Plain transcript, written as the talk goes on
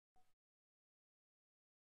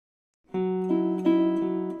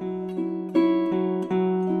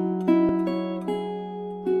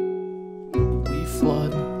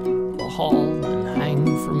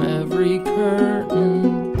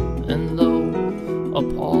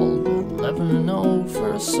never know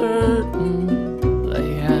for certain.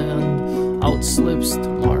 They hand out slips to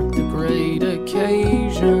mark the great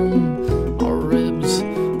occasion. Our ribs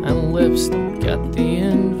and lips don't get the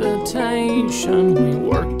invitation. We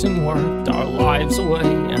worked and worked our lives away,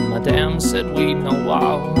 and Madame said we'd know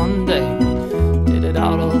why one day. Did it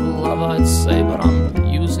out of love, I'd say, but I'm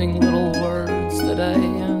using little words today.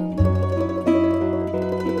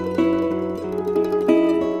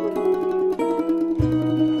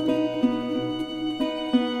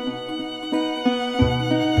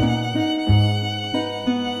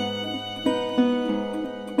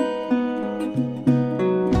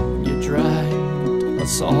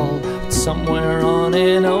 Us all somewhere on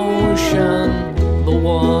an ocean. The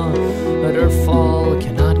waterfall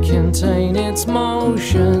cannot contain its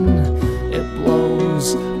motion. It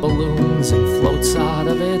blows balloons and floats out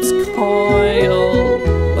of its coil.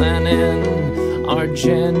 Then in our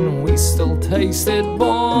gin we still tasted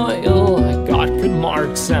boil. I got good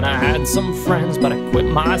marks and I had some friends, but I quit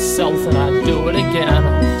myself and I'd do it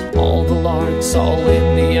again. All the larks, all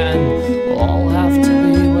in the end, will all have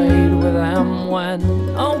to be weighed with them when,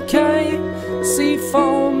 okay, sea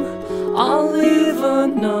foam, I'll leave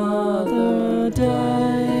another day.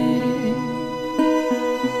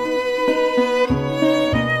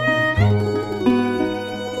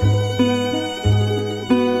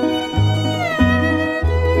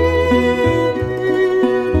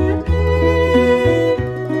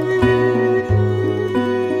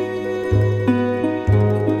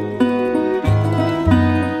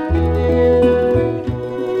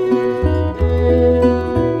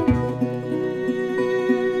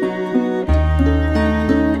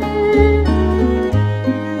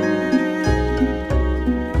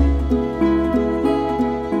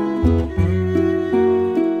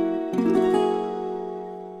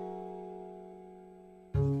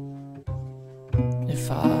 If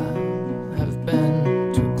I have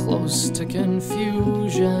been too close to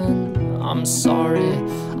confusion, I'm sorry,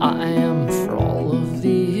 I am, for all of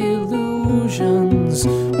the illusions.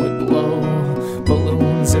 We blow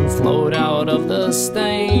balloons and float out of the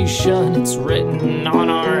station. It's written on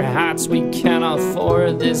our hats we can't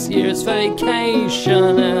afford this year's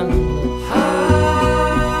vacation. And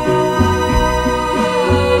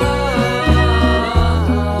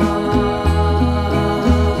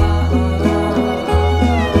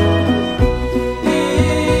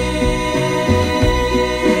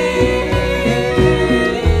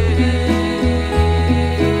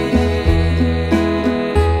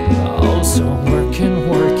so work and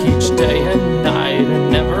work each day and night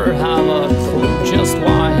and never have a clue just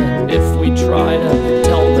why. And if we try to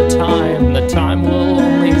tell the time will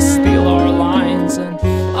only steal our lines. And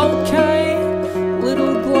okay,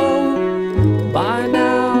 little glow, by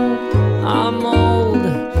now I'm old.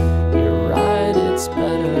 You're right, it's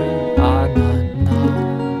better I not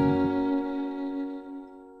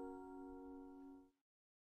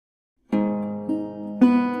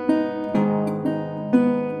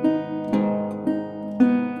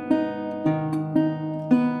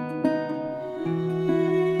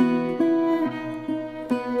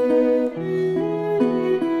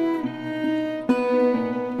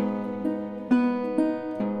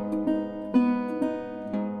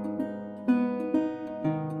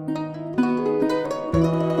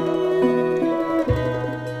know.